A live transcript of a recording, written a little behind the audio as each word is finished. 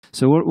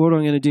So what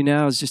I'm going to do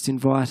now is just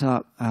invite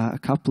up a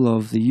couple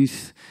of the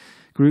youth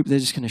group. They're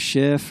just going to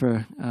share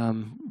for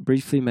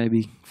briefly,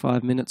 maybe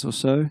 5 minutes or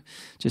so,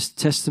 just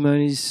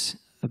testimonies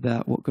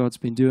about what God's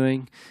been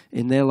doing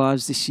in their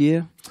lives this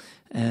year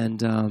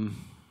and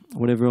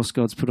whatever else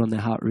God's put on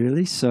their heart,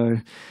 really. So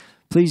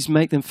please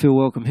make them feel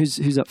welcome.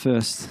 Who's up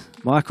first?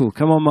 Michael.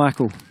 Come on,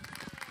 Michael.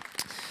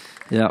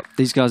 Yeah,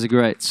 these guys are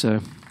great, so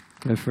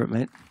go for it,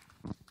 mate.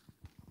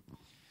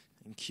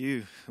 Thank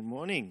you. Good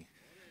morning.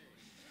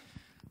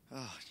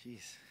 Oh,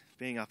 jeez.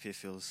 Being up here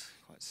feels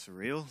quite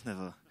surreal.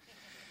 Never,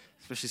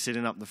 especially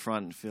sitting up the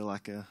front and feel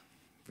like a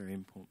very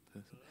important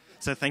person.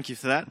 So thank you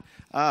for that.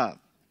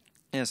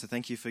 So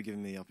thank you for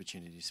giving me the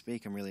opportunity to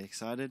speak. I'm really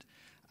excited.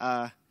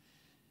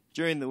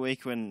 During the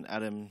week when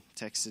Adam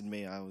texted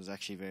me, I was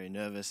actually very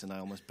nervous and I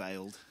almost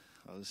bailed.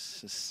 I was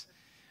just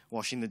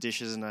washing the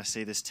dishes and I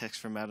see this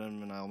text from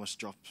Adam and I almost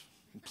dropped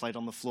a plate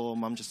on the floor.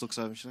 Mum just looks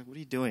over and she's like, "What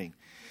are you doing?"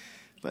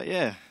 But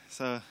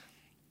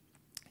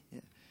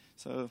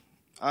so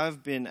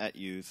I've been at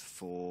youth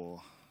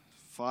for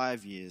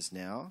 5 years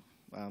now.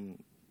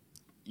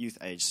 Youth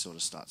age sort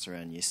of starts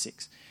around year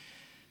 6.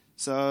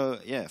 So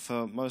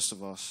for most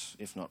of us,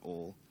 if not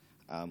all,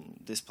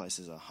 this place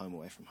is a home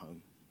away from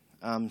home.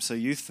 So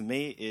youth for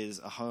me is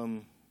a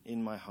home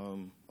in my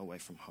home away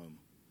from home.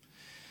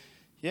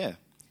 Yeah,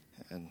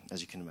 and as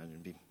you can imagine,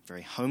 it'd be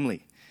very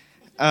homely.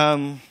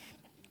 So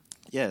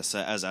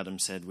as Adam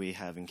said, we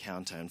have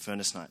Encounter and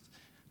Furnace Nights.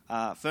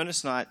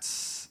 Furnace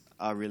Nights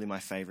are really my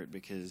favourite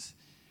because,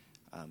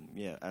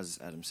 as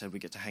Adam said, we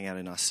get to hang out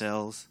in our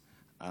cells.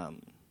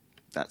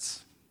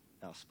 That's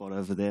our spot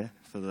over there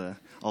for the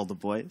older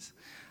boys.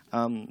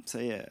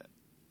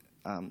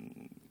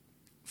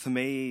 For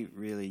me,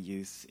 really,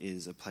 youth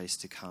is a place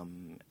to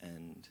come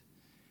and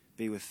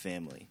be with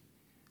family,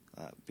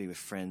 be with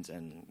friends,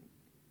 and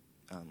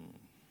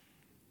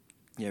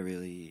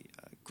really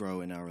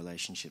grow in our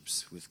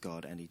relationships with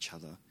God and each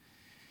other,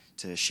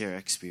 to share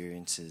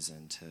experiences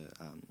and to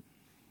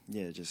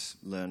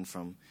just learn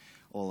from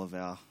all of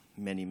our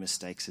many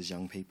mistakes as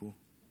young people.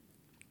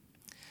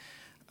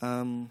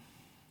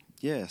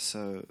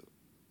 So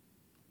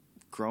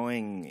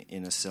growing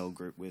in a cell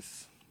group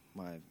with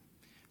my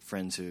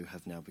friends who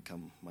have now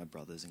become my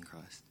brothers in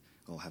Christ,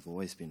 or have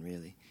always been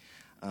really,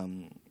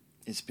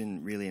 it's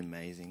been really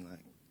amazing.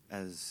 Like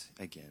as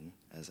Adam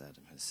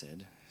has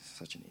said,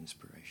 such an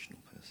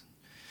inspirational person.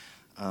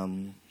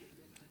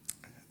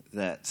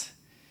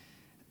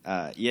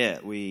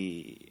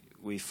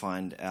 We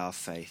find our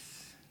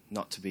faith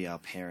not to be our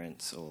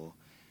parents or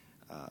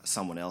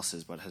someone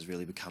else's, but has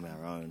really become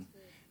our own.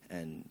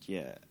 And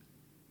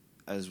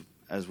as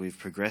we've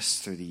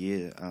progressed through the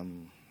year,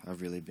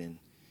 I've really been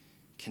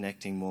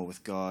connecting more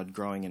with God,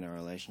 growing in our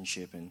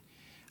relationship, and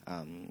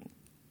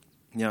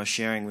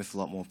sharing with a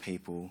lot more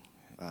people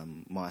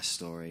my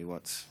story,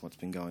 what's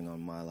been going on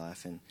in my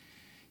life, and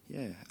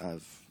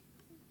I've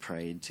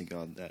prayed to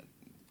God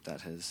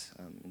that has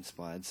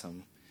inspired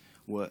some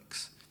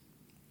works.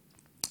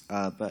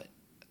 But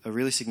a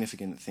really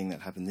significant thing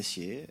that happened this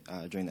year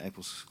during the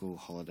April school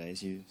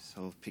holidays, you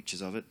saw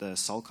pictures of it, the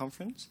Soul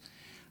Conference.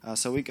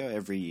 So we go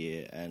every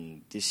year,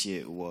 and this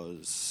year it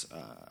was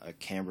a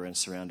Canberra and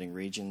surrounding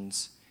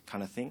regions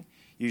kind of thing.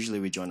 Usually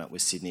we join up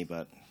with Sydney,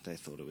 but they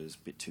thought it was a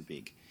bit too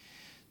big.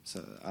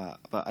 So,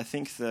 but I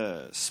think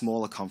the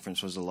smaller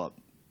conference was a lot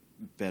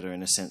better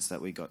in a sense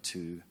that we got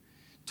to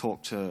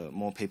talk to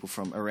more people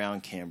from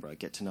around Canberra,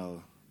 get to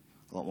know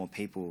a lot more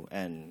people,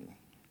 and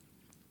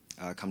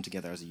come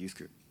together as a youth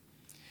group.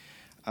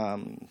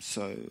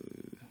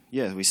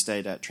 We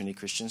stayed at Trinity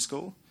Christian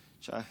School,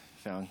 which I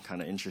found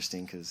kind of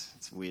interesting because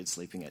it's weird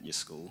sleeping at your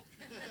school.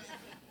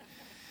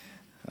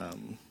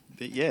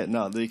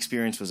 The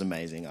experience was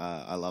amazing.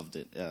 I loved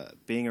it.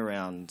 Being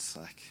around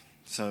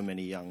so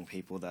many young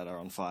people that are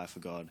on fire for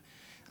God,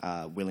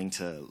 willing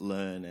to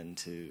learn and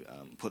to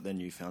put their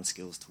newfound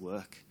skills to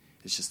work,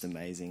 it's just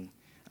amazing.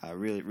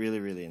 Really, really,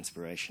 really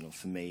inspirational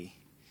for me.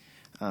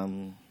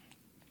 Every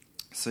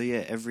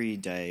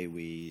day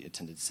we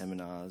attended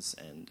seminars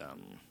and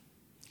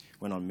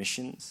went on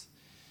missions.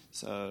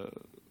 So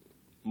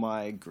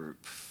my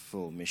group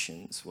for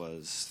missions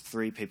was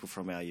 3 people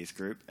from our youth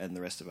group, and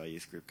the rest of our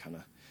youth group kind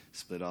of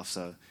split off.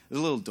 So it was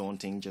a little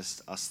daunting,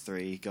 just us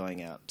 3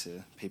 going out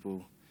to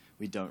people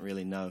we don't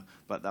really know.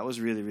 But that was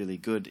really, really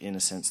good in a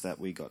sense that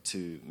we got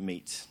to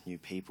meet new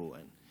people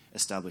and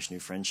establish new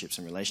friendships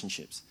and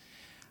relationships.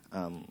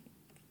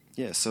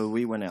 So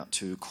we went out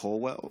to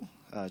Corwell,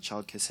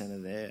 childcare centre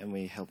there, and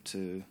we helped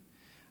to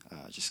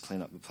just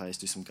clean up the place,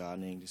 do some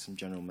gardening, do some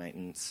general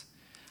maintenance.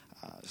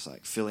 Just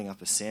like filling up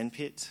a sand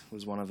pit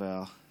was one of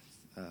our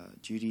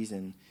duties,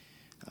 and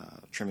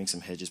trimming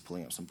some hedges,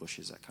 pulling up some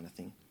bushes, that kind of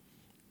thing.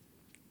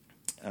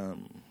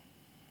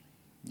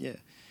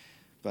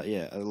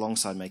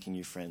 Alongside making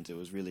new friends, it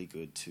was really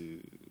good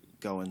to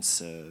go and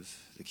serve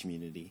the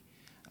community,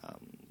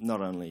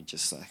 not only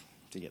just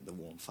to get the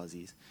warm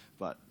fuzzies,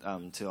 but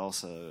to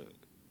also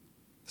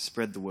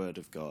spread the word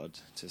of God,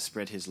 to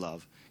spread his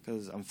love,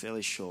 because I'm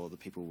fairly sure the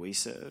people we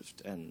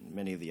served and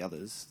many of the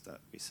others that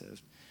we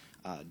served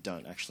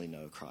don't actually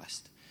know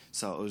Christ.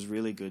 So it was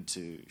really good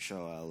to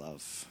show our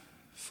love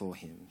for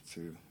him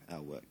through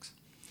our works.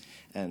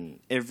 And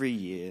every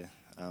year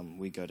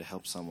we go to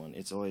help someone.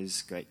 It's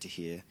always great to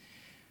hear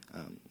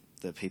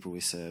the people we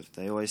serve.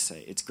 They always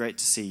say, it's great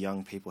to see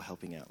young people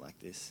helping out like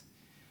this.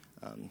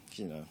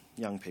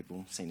 Young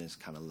people seen as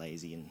kind of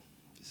lazy and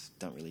just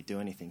don't really do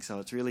anything. So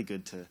it's really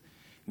good to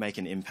make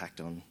an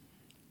impact on,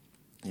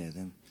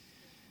 them.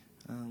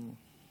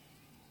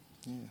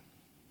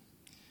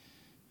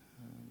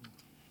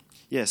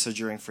 So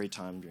during free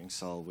time, during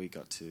Sol, we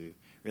got to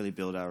really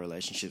build our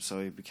relationship. So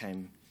we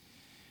became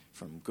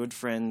from good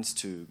friends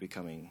to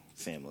becoming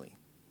family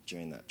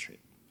during that trip.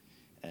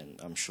 And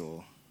I'm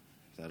sure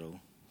that'll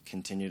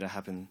continue to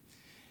happen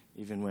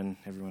even when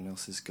everyone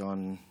else is gone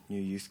and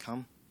new youth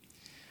come.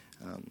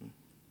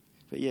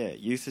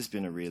 Youth has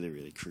been a really,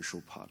 really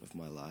crucial part of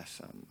my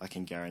life. I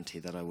can guarantee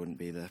that I wouldn't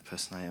be the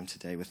person I am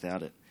today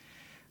without it.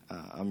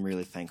 I'm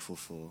really thankful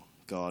for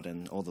God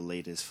and all the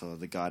leaders for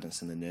the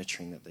guidance and the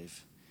nurturing that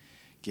they've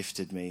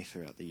gifted me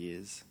throughout the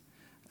years.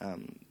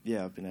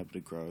 I've been able to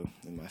grow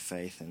in my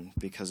faith, and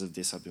because of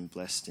this I've been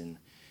blessed in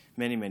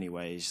many, many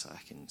ways,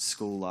 like in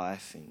school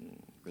life,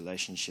 in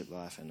relationship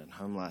life, and in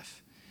home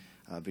life.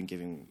 I've been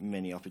given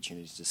many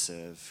opportunities to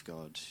serve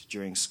God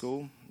during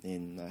school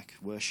in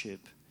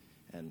worship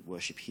and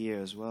worship here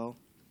as well,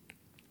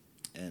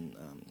 and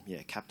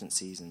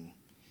captaincies and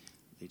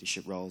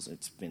leadership roles.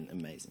 It's been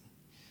amazing.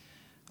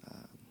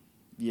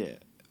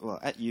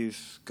 At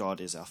youth, God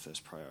is our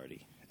first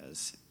priority,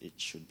 as it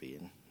should be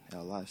in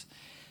our lives.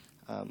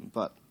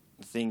 But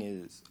the thing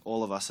is,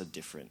 all of us are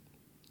different,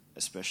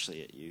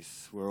 especially at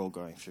youth. We're all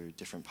going through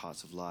different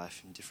parts of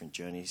life and different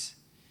journeys.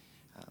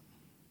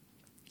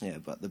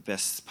 But the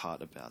best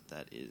part about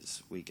that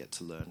is we get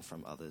to learn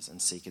from others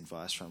and seek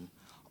advice from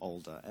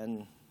older,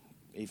 and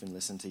even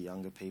listen to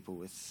younger people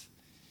with,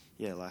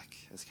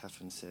 as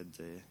Catherine said,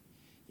 the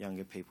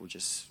younger people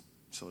just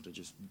sort of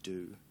just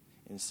do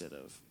instead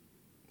of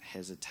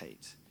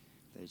hesitate.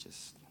 They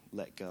just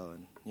let go,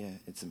 and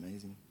it's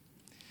amazing.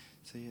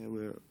 So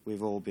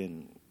we've all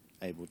been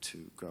able to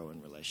grow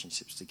in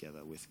relationships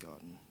together with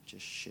God and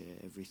just share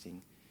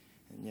everything,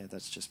 and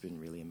that's just been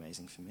really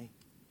amazing for me.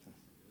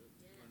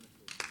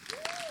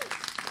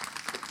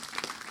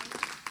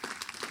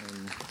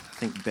 And I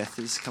think Beth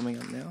is coming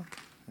up now.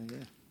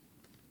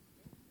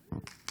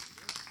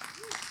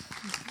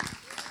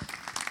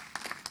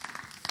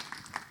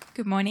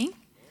 Good morning.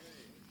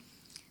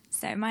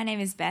 So my name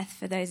is Beth,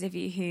 for those of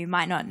you who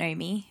might not know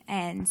me,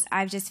 and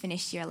I've just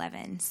finished year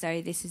 11,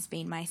 so this has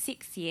been my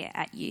 6th year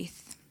at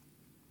youth.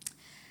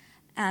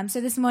 So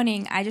this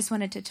morning I just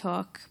wanted to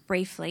talk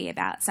briefly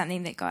about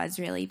something that God's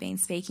really been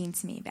speaking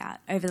to me about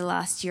over the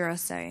last year or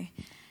so,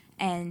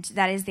 and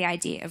that is the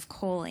idea of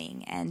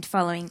calling and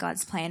following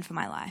God's plan for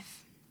my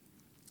life.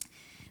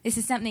 This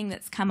is something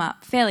that's come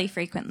up fairly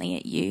frequently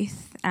at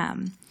youth,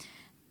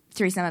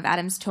 through some of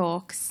Adam's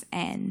talks,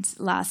 and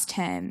last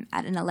term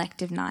at an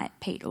elective night,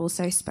 Pete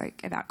also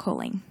spoke about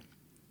calling.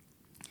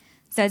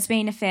 So it's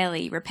been a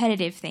fairly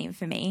repetitive theme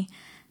for me,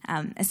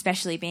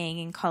 especially being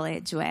in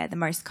college, where the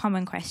most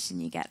common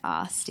question you get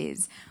asked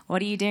is,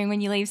 what are you doing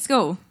when you leave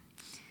school?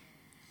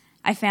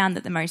 I found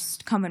that the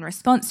most common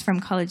response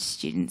from college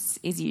students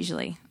is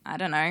usually, I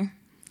don't know,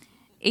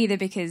 either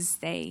because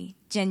they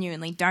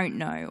genuinely don't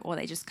know or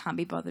they just can't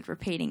be bothered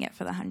repeating it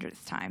for the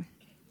 100th time.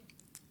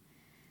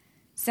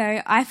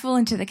 So I fall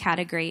into the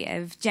category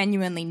of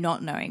genuinely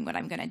not knowing what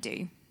I'm going to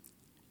do.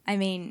 I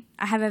mean,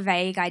 I have a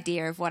vague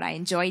idea of what I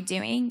enjoy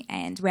doing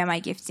and where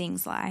my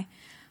giftings lie,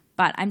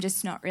 but I'm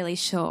just not really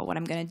sure what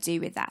I'm going to do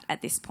with that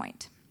at this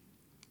point.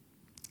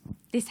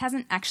 This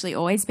hasn't actually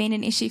always been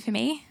an issue for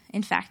me.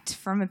 In fact,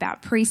 from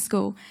about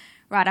preschool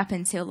right up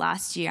until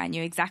last year, I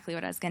knew exactly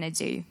what I was going to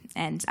do,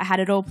 and I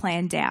had it all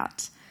planned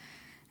out.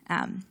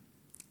 And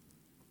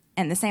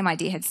the same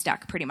idea had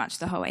stuck pretty much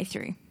the whole way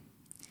through.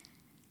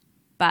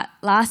 But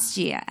last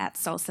year at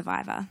Soul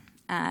Survivor,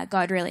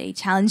 God really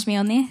challenged me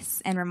on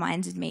this and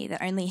reminded me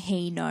that only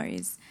He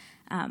knows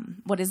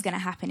what is going to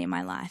happen in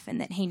my life,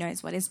 and that He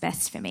knows what is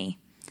best for me,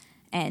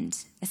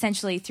 and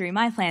essentially threw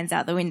my plans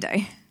out the window.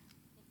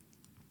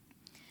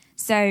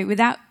 So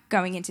without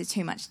going into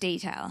too much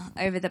detail,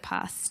 over the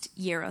past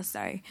year or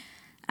so,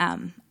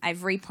 I've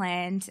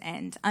replanned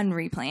and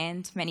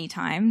unreplanned many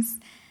times,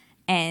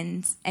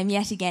 and am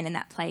yet again in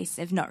that place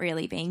of not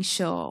really being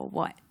sure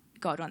what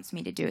God wants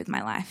me to do with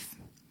my life.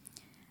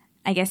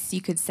 I guess you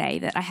could say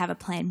that I have a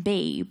plan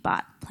B,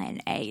 but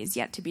plan A is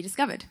yet to be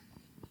discovered.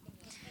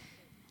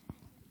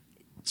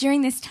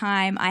 During this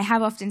time, I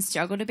have often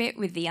struggled a bit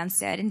with the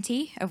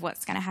uncertainty of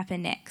what's going to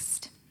happen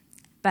next.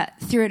 But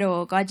through it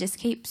all, God just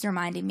keeps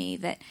reminding me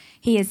that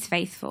He is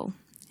faithful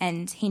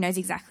and He knows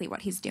exactly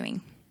what He's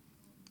doing.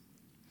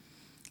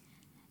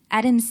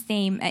 Adam's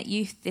theme at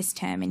youth this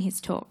term in his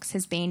talks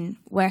has been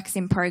works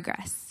in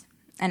progress,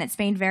 and it's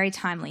been very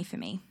timely for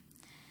me.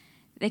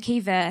 The key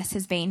verse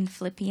has been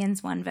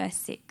Philippians 1 verse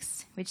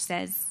 6, which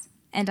says,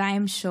 "And I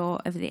am sure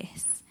of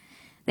this,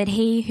 that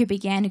He who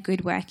began a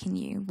good work in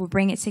you will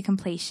bring it to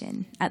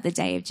completion at the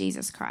day of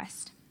Jesus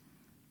Christ."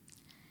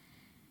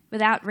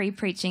 without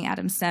re-preaching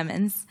Adam's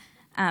sermons,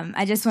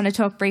 I just want to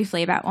talk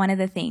briefly about one of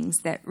the things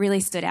that really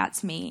stood out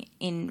to me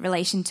in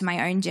relation to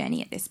my own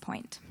journey at this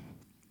point.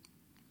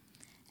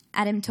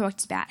 Adam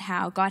talked about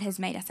how God has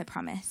made us a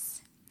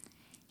promise.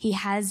 He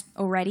has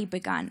already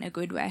begun a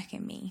good work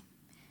in me.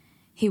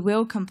 He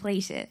will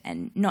complete it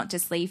and not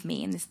just leave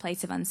me in this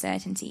place of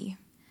uncertainty.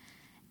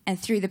 And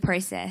through the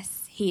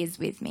process, He is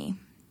with me.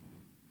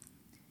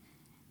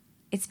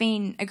 It's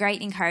been a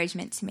great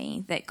encouragement to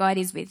me that God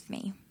is with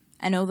me.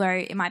 And although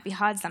it might be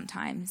hard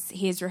sometimes,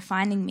 He is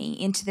refining me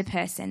into the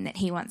person that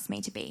He wants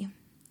me to be.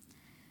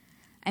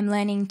 I'm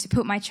learning to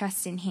put my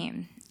trust in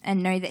Him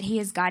and know that He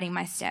is guiding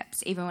my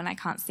steps even when I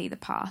can't see the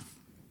path.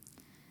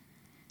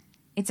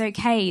 It's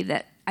okay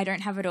that I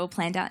don't have it all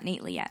planned out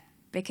neatly yet,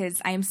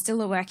 because I am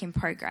still a work in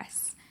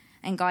progress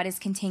and God is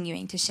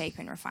continuing to shape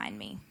and refine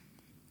me.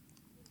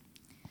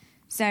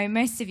 So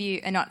most of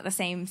you are not at the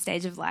same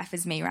stage of life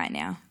as me right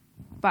now,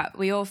 but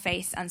we all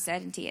face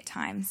uncertainty at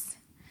times.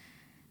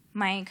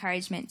 My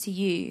encouragement to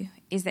you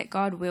is that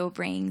God will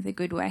bring the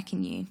good work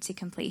in you to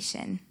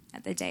completion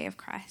at the day of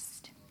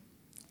Christ.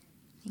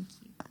 Thank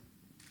you.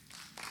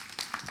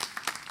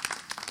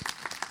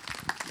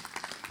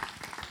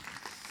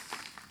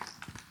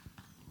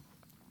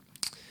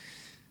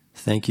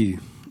 Thank you,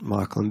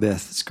 Michael and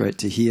Beth. It's great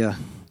to hear,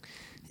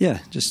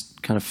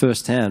 just kind of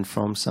firsthand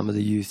from some of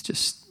the youth,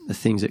 just the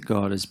things that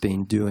God has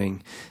been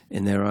doing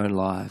in their own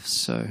lives.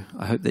 So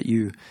I hope that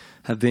you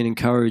have been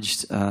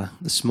encouraged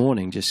this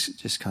morning,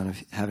 just kind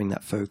of having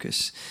that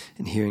focus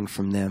and hearing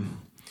from them.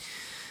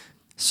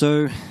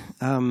 So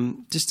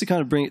just to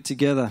kind of bring it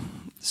together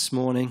this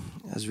morning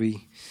as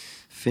we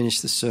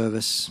finish the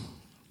service,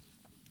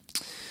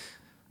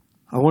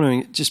 I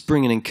want to just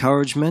bring an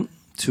encouragement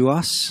to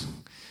us.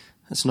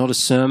 It's not a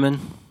sermon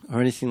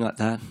or anything like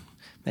that.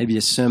 Maybe a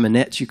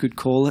sermonette, you could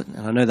call it.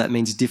 And I know that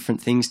means different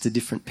things to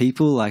different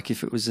people. Like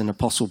if it was an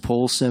Apostle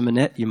Paul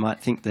sermonette, you might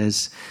think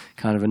there's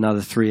kind of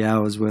another 3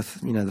 hours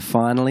worth,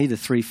 the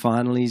three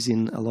finales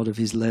in a lot of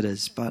his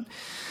letters. But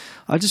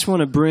I just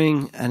want to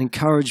bring an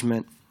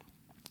encouragement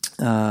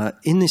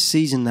in this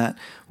season that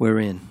we're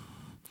in,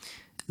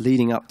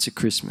 leading up to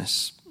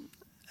Christmas.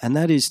 And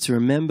that is to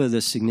remember the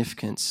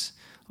significance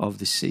of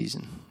this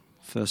season,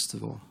 first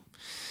of all.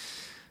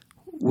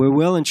 We're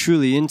well and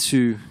truly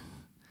into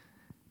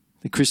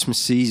the Christmas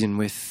season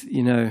with,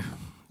 the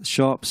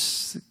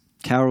shops, the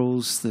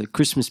carols, the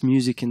Christmas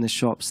music in the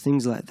shops,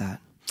 things like that.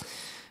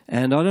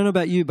 And I don't know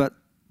about you, but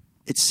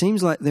it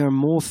seems like there are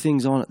more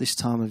things on at this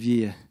time of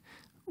year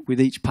with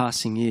each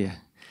passing year.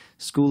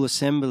 School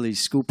assemblies,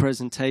 school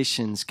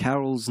presentations,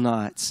 carols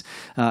nights,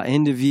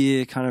 end of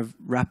year kind of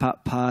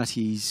wrap-up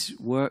parties,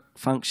 work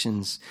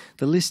functions.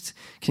 The list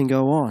can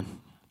go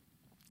on.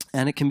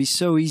 And it can be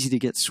so easy to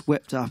get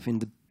swept up in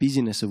the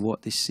busyness of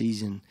what this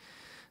season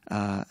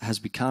has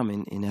become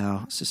in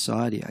our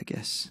society, I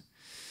guess.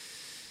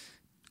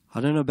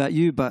 I don't know about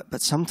you,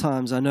 but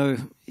sometimes I know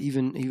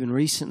even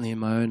recently in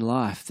my own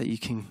life that you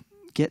can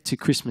get to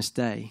Christmas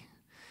Day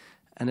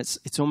and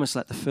it's almost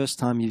like the first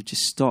time you've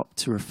just stopped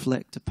to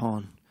reflect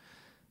upon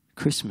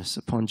Christmas,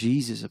 upon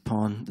Jesus,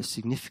 upon the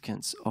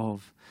significance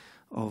of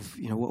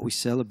what we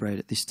celebrate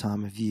at this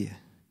time of year.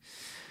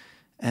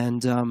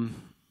 And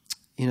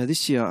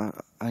this year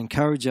I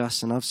encourage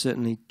us, and I've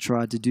certainly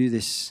tried to do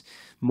this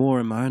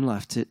more in my own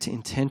life, to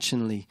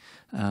intentionally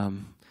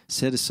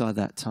set aside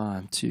that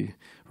time to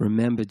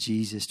remember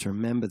Jesus, to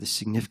remember the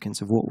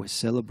significance of what we're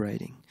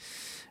celebrating.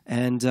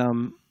 And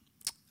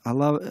I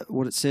love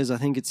what it says. I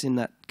think it's in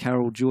that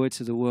carol, Joy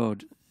to the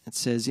World. It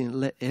says,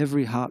 let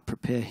every heart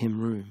prepare him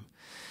room.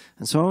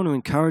 And so I want to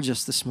encourage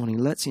us this morning,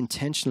 let's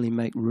intentionally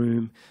make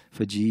room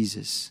for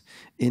Jesus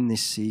in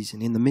this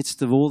season, in the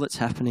midst of all that's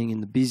happening,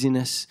 in the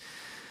busyness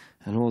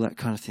and all that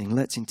kind of thing.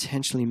 Let's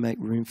intentionally make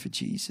room for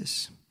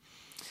Jesus.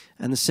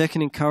 And the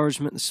second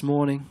encouragement this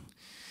morning,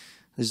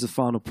 this is the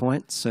final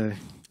point, so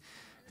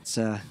it's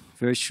a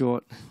very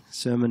short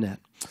sermonette.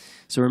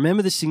 So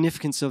remember the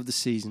significance of the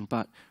season,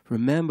 but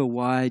remember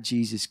why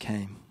Jesus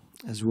came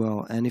as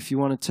well. And if you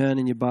want to turn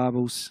in your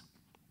Bibles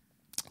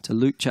to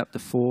Luke chapter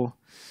 4,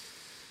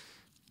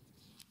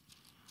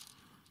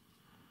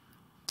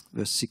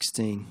 verse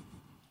 16.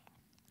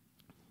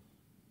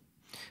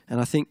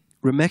 And I think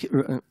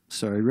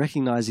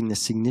recognizing the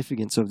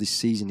significance of this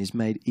season is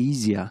made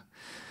easier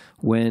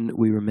when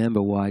we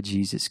remember why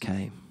Jesus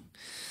came.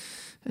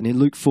 And in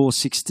Luke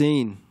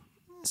 4:16,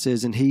 it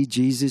says, "And he,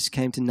 Jesus,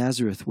 came to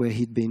Nazareth, where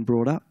he'd been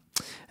brought up.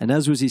 And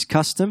as was his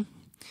custom,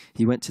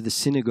 he went to the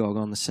synagogue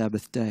on the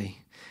Sabbath day.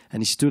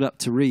 And he stood up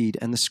to read,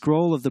 and the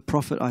scroll of the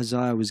prophet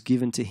Isaiah was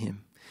given to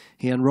him.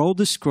 He unrolled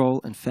the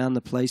scroll and found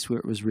the place where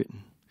it was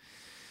written,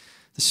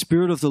 'The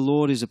Spirit of the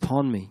Lord is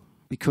upon me,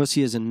 because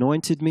he has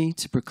anointed me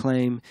to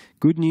proclaim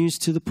good news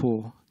to the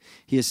poor.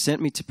 He has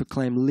sent me to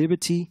proclaim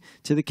liberty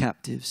to the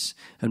captives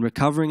and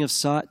recovering of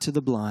sight to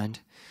the blind,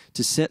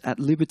 to set at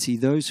liberty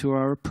those who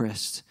are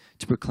oppressed,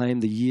 to proclaim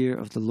the year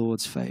of the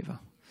Lord's favor.'"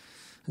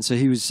 And so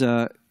he was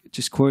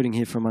just quoting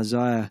here from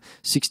Isaiah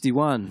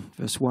 61,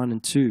 verse 1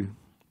 and 2.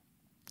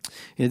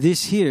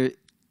 This here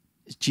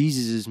is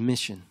Jesus'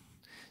 mission.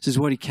 This is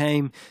what he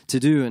came to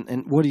do.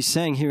 And what he's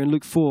saying here in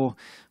Luke 4,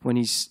 when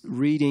he's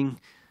reading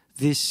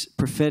this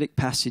prophetic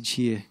passage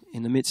here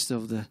in the midst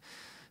of the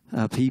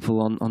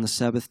people on the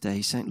Sabbath day,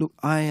 he's saying, look,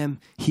 I am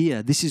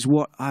here. This is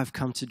what I've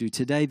come to do.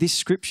 Today, this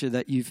scripture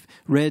that you've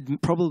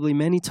read probably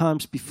many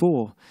times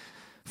before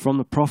from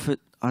the prophet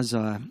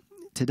Isaiah,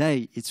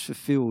 today it's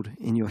fulfilled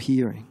in your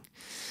hearing.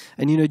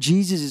 And you know,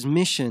 Jesus'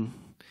 mission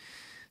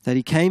that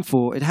he came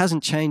for, it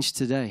hasn't changed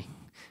today.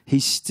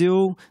 He's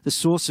still the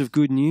source of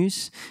good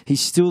news.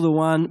 He's still the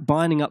one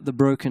binding up the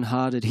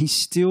brokenhearted. He's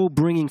still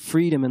bringing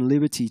freedom and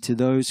liberty to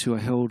those who are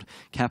held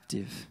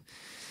captive.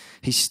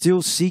 He's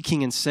still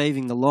seeking and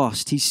saving the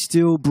lost. He's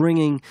still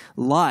bringing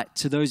light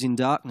to those in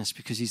darkness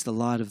because he's the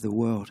light of the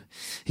world.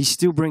 He's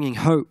still bringing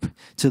hope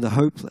to the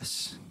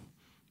hopeless.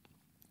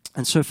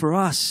 And so for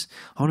us,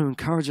 I want to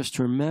encourage us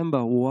to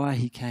remember why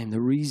he came,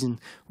 the reason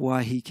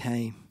why he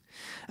came,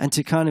 and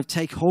to kind of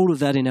take hold of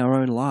that in our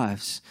own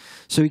lives.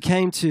 So he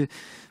came to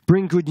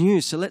bring good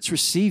news. So let's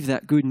receive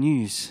that good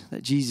news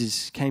that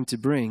Jesus came to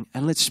bring,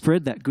 and let's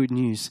spread that good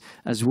news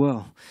as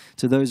well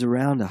to those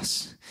around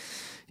us.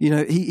 You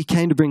know, he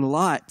came to bring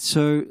light.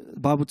 So the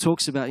Bible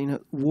talks about, you know,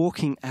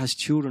 walking as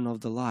children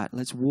of the light.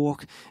 Let's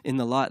walk in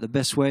the light. The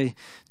best way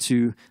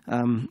to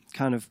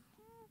kind of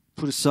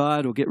put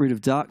aside or get rid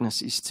of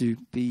darkness is to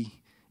be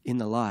in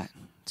the light,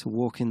 to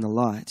walk in the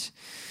light.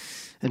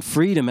 And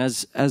freedom,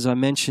 as I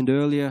mentioned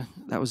earlier,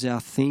 that was our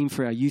theme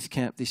for our youth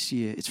camp this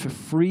year. It's for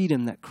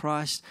freedom that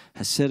Christ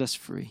has set us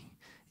free.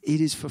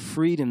 It is for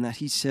freedom that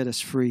he set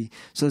us free.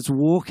 So let's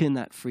walk in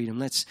that freedom.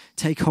 Let's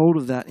take hold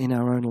of that in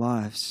our own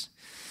lives.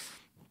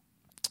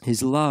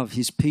 His love,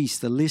 his peace,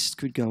 the list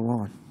could go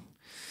on.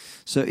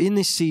 So in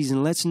this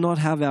season, let's not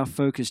have our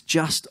focus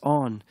just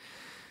on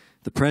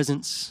the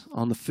presents,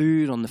 on the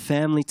food, on the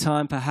family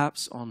time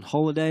perhaps, on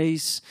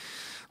holidays,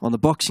 on the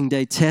Boxing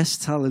Day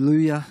test,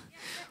 hallelujah.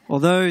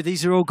 Although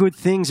these are all good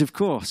things, of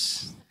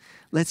course,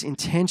 let's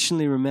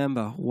intentionally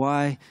remember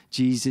why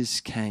Jesus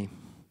came.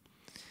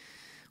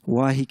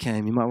 Why he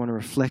came. You might want to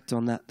reflect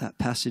on that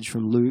passage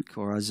from Luke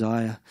or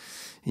Isaiah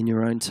in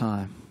your own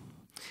time.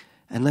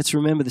 And let's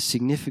remember the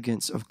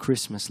significance of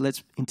Christmas.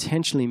 Let's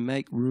intentionally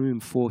make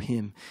room for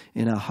him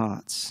in our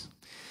hearts.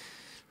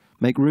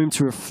 Make room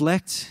to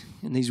reflect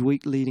in these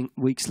weeks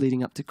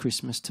leading up to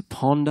Christmas, to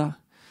ponder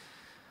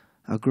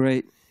our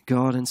great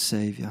God and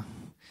Savior,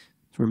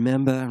 to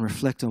remember and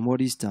reflect on what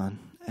he's done,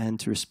 and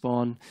to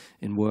respond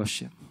in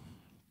worship.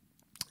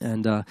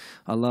 And I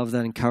love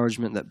that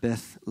encouragement that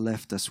Beth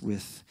left us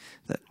with,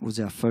 that was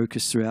our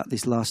focus throughout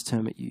this last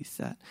term at youth,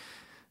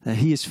 that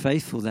he is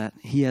faithful, that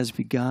he has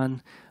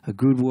begun a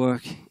good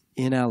work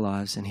in our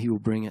lives and he will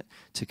bring it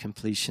to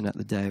completion at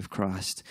the day of Christ.